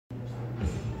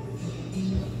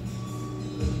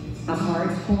A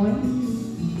hard point,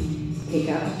 pick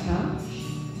up touch,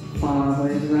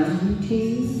 forward run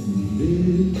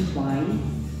two, twice,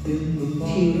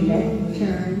 two left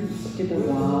turns to the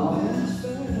wall,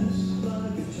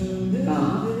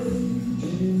 box,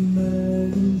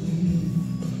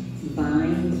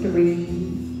 vine three,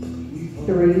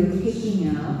 through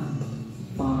picking up,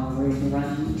 forward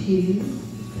run two,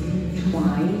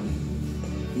 twice,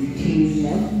 two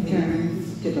left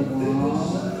turns to the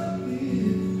wall,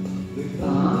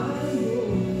 box,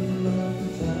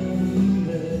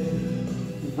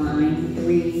 vine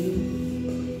three,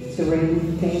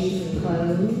 through face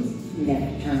close,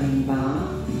 left turning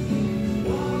box,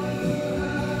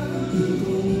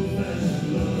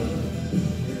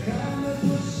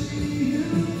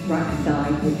 right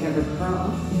side recover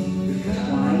cross,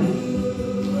 twice,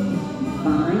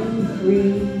 vine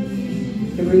three,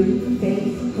 through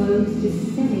face close to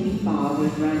semi,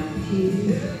 forward run two,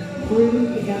 through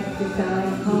pick up the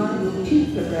side card, two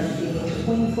progressive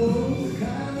twinkles,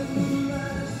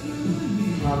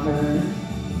 hover,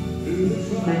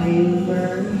 maneuver,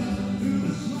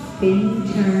 spin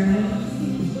turn,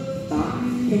 box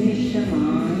finish the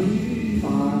line,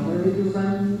 forward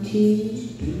run two,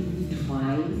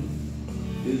 twice,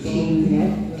 two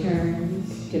left turns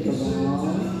to the wall,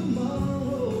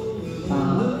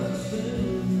 box,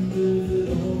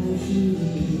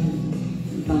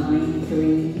 vine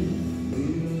three,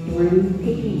 through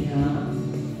picking up,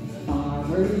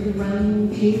 forward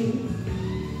run two,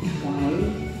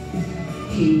 twice,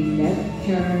 two left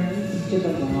turns to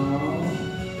the wall,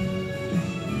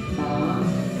 box,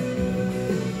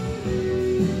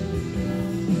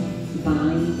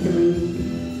 vine three,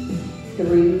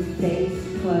 through face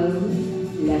close,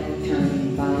 left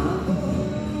turning box,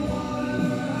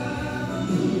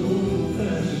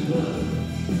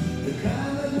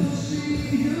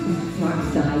 right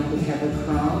side recover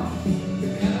cross,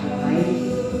 twice,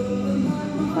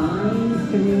 vine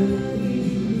through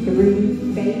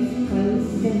face close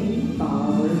semi,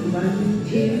 forward run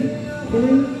two,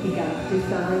 through pick up the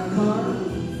side card,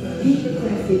 two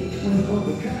progressive twinkle,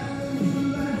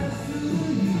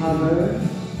 hover,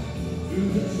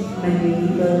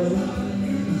 maneuver,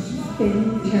 spin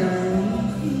turn,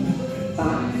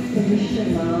 box finish the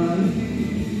line,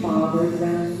 forward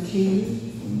run two,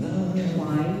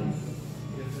 twice,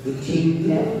 two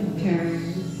left turns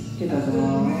to the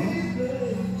wall,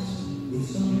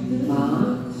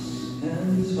 box,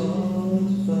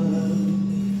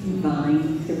 vine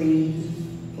three,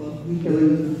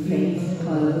 through face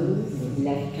close,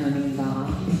 left turning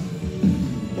box,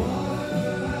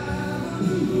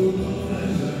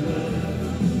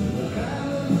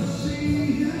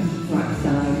 right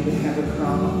side recover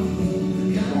cross,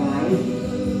 twice,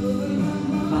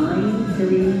 vine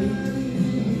three,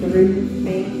 through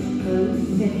face close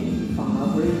semi,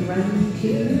 forward run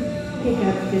two, pick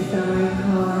up the side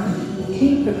card,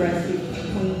 two progressive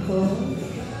twinkles,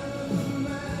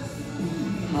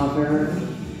 hover,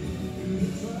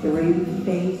 through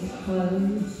face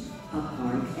close,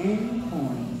 apart and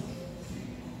point.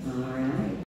 All right.